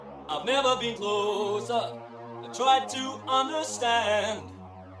I've never been closer. I tried to understand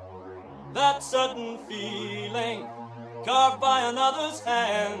that certain feeling carved by another's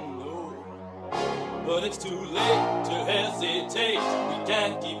hand. Oh, but it's too late to hesitate. We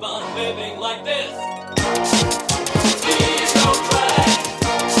can't keep on living like this. Please don't cry.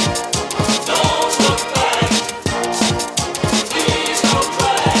 Don't look back. Please don't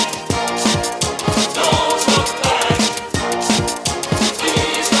cry. Don't look back.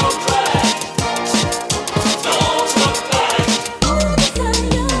 Please don't cry. Don't look back.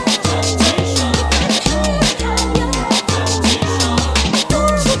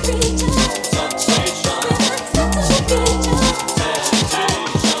 Temptation.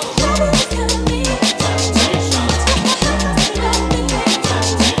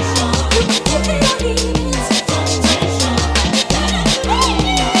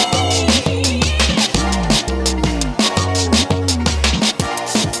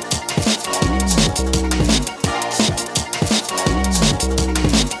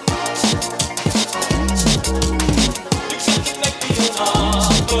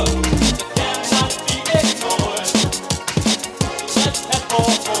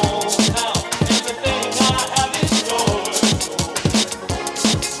 Oh,